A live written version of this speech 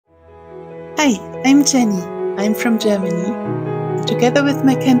Hi, I'm Jenny. I'm from Germany. Together with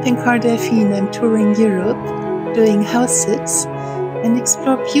my camping car Delphine, I'm touring Europe, doing house sits, and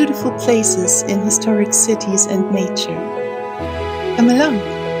explore beautiful places in historic cities and nature. Come along!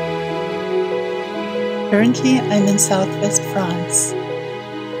 Currently, I'm in southwest France.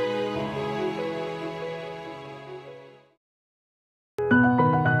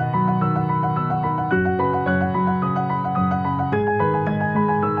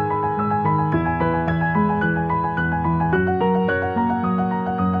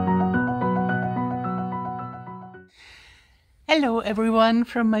 Hello everyone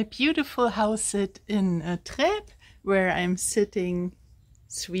from my beautiful house sit in Trèbes, where I'm sitting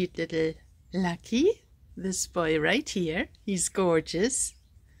sweet little Lucky, this boy right here. He's gorgeous.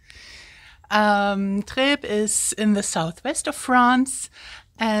 Trèbes is in the southwest of France,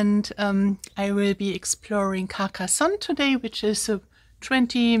 and I will be exploring Carcassonne today, which is a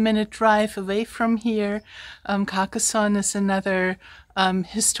 20-minute drive away from here. Carcassonne is another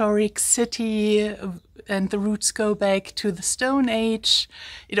historic city, and the roots go back to the Stone Age.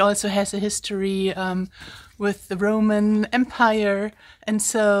 It also has a history with the Roman Empire, and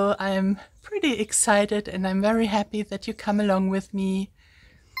so I'm pretty excited and I'm very happy that you come along with me.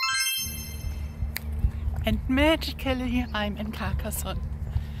 And magically I'm in Carcassonne.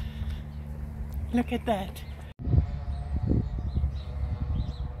 Look at that.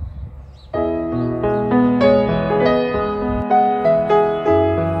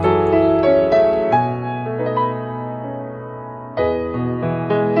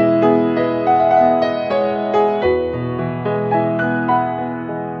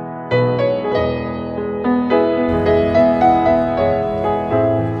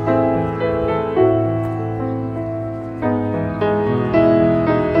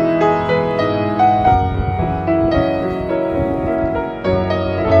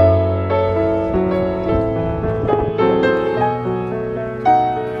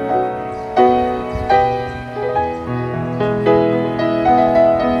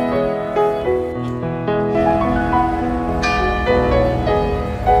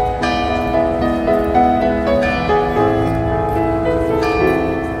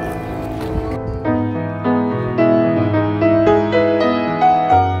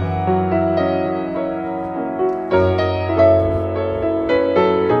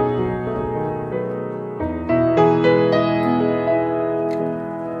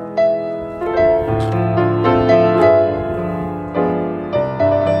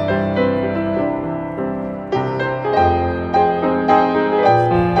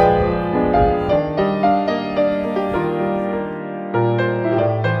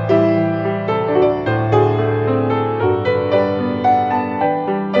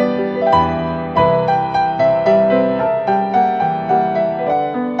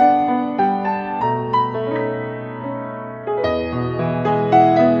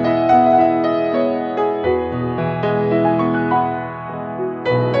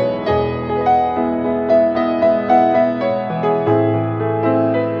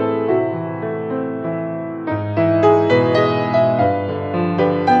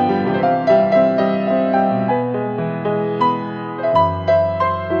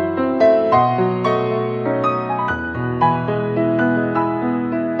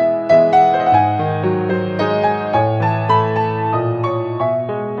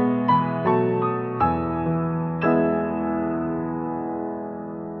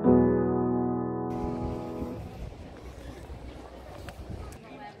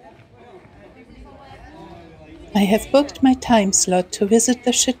 I have booked my time slot to visit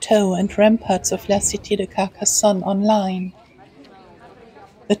the chateau and ramparts of La Cité de Carcassonne online.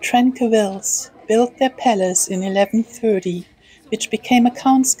 The Tranquevils built their palace in 1130, which became a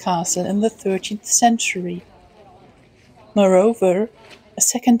count's castle in the 13th century. Moreover, a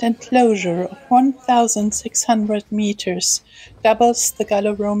second enclosure of 1,600 meters doubles the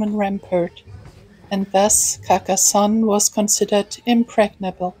Gallo-Roman rampart, and thus Carcassonne was considered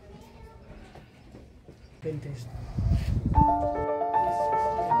impregnable.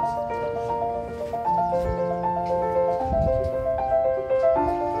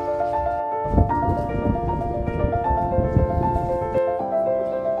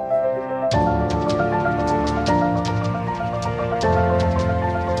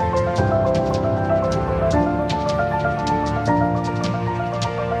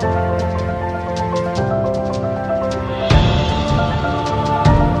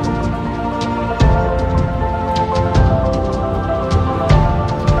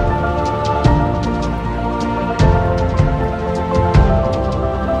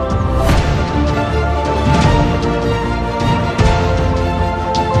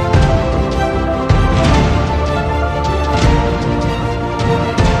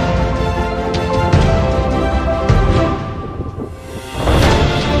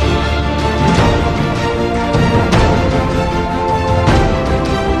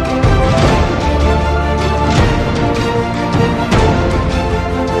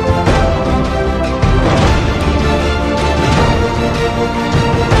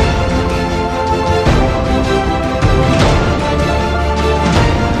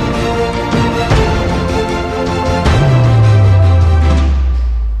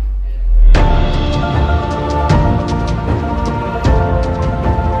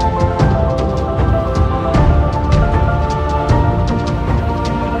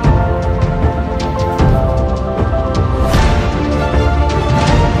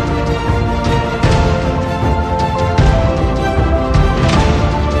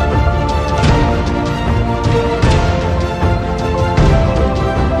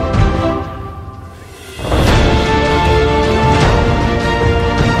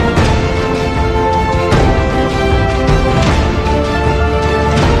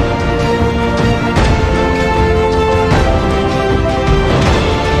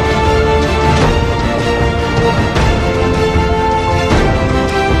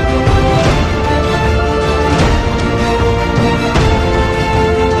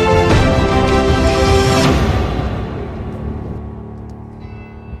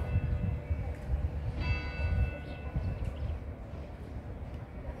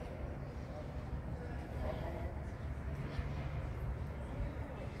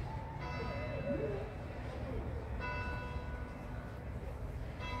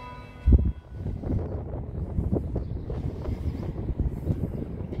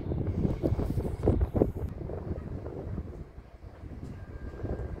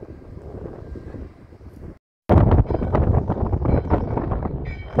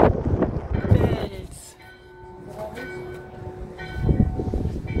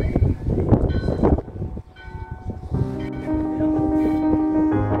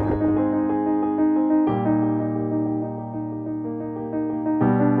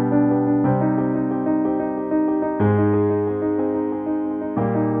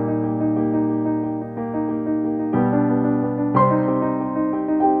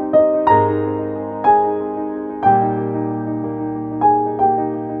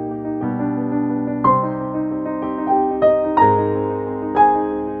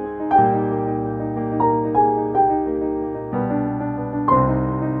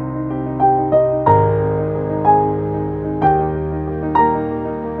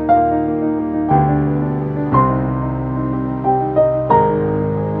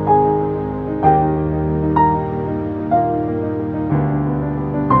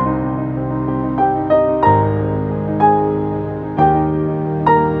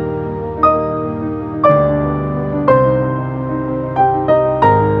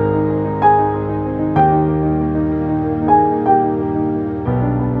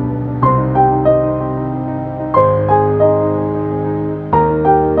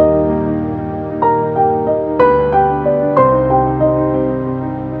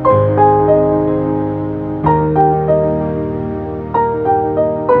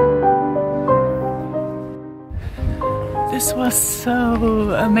 was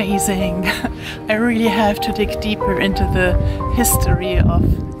so amazing. I really have to dig deeper into the history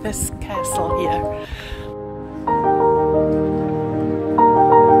of this castle here.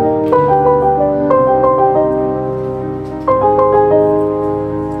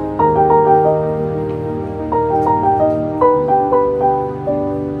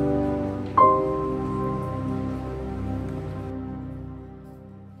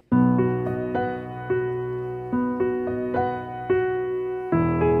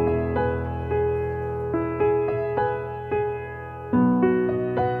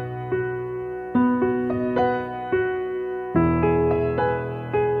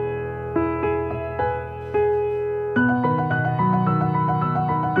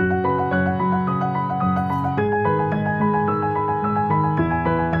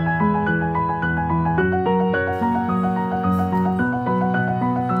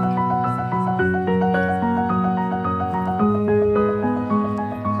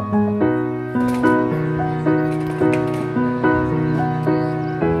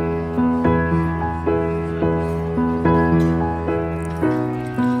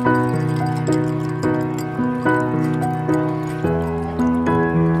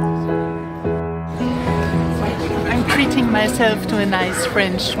 Myself to a nice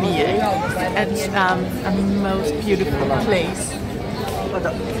French meal at a most beautiful place.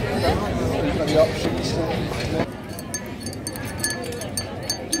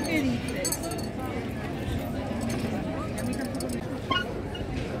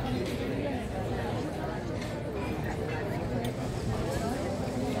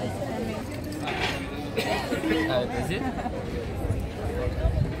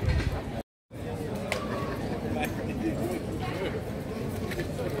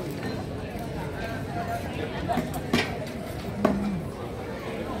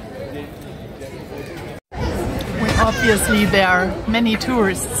 Obviously there are many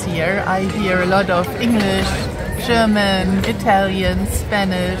tourists here. I hear a lot of English, German, Italian,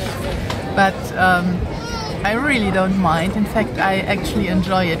 Spanish, but I really don't mind. In fact, I actually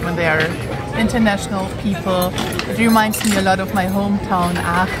enjoy it when there are international people. It reminds me a lot of my hometown,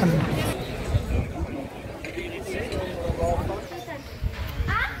 Aachen.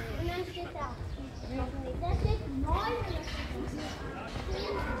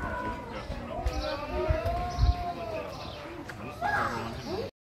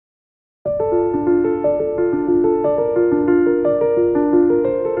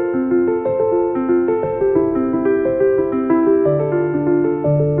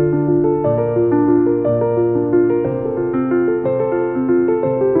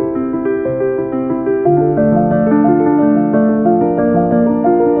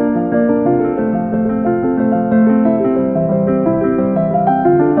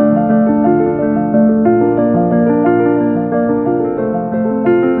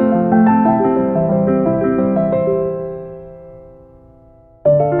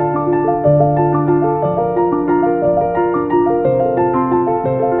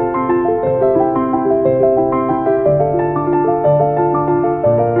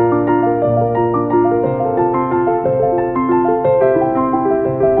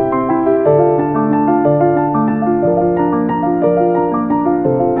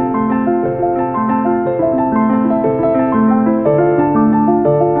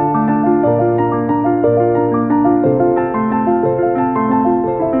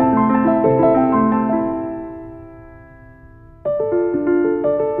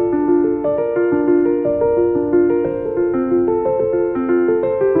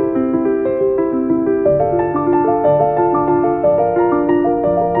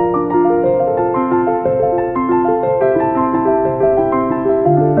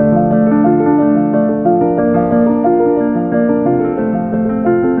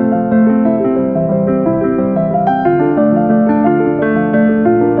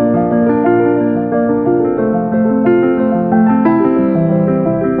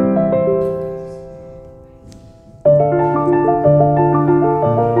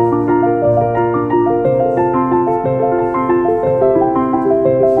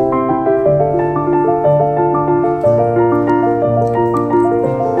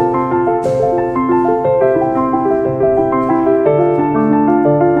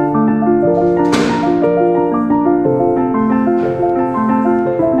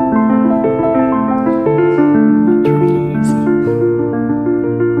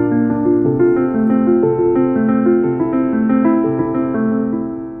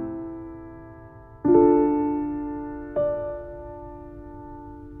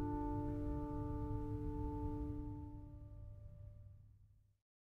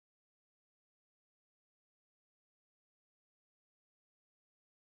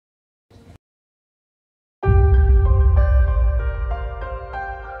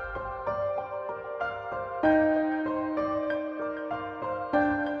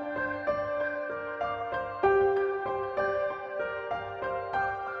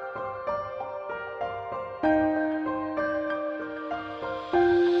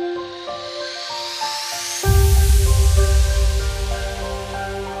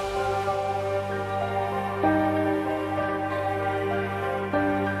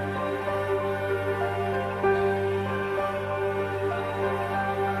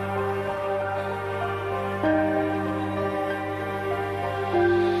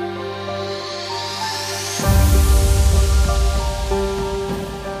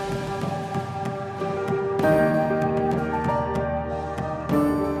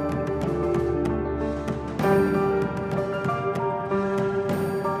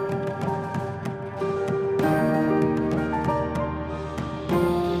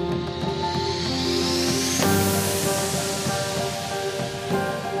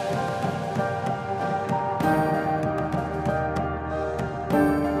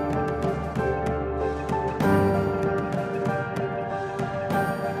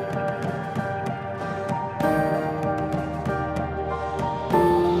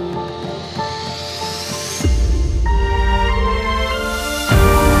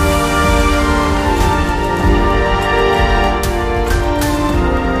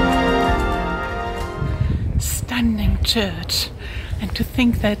 church, and to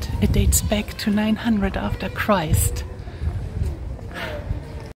think that it dates back to 900 after Christ.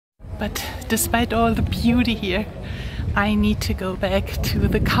 But despite all the beauty here, I need to go back to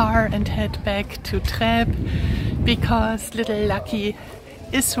the car and head back to Trèbes because little Lucky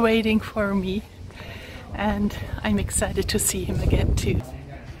is waiting for me, and I'm excited to see him again too.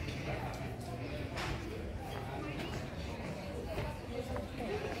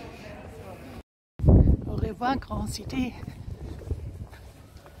 Au revoir, Grand Cité.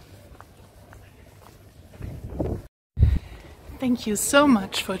 Thank you so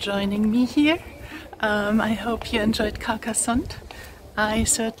much for joining me here. I hope you enjoyed Carcassonne. I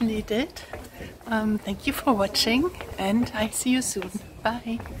certainly did. Thank you for watching, and I see you soon.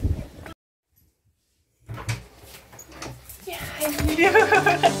 Bye. Ja, hallo.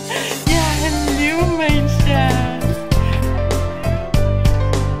 Ja, hallo, mein Schatz.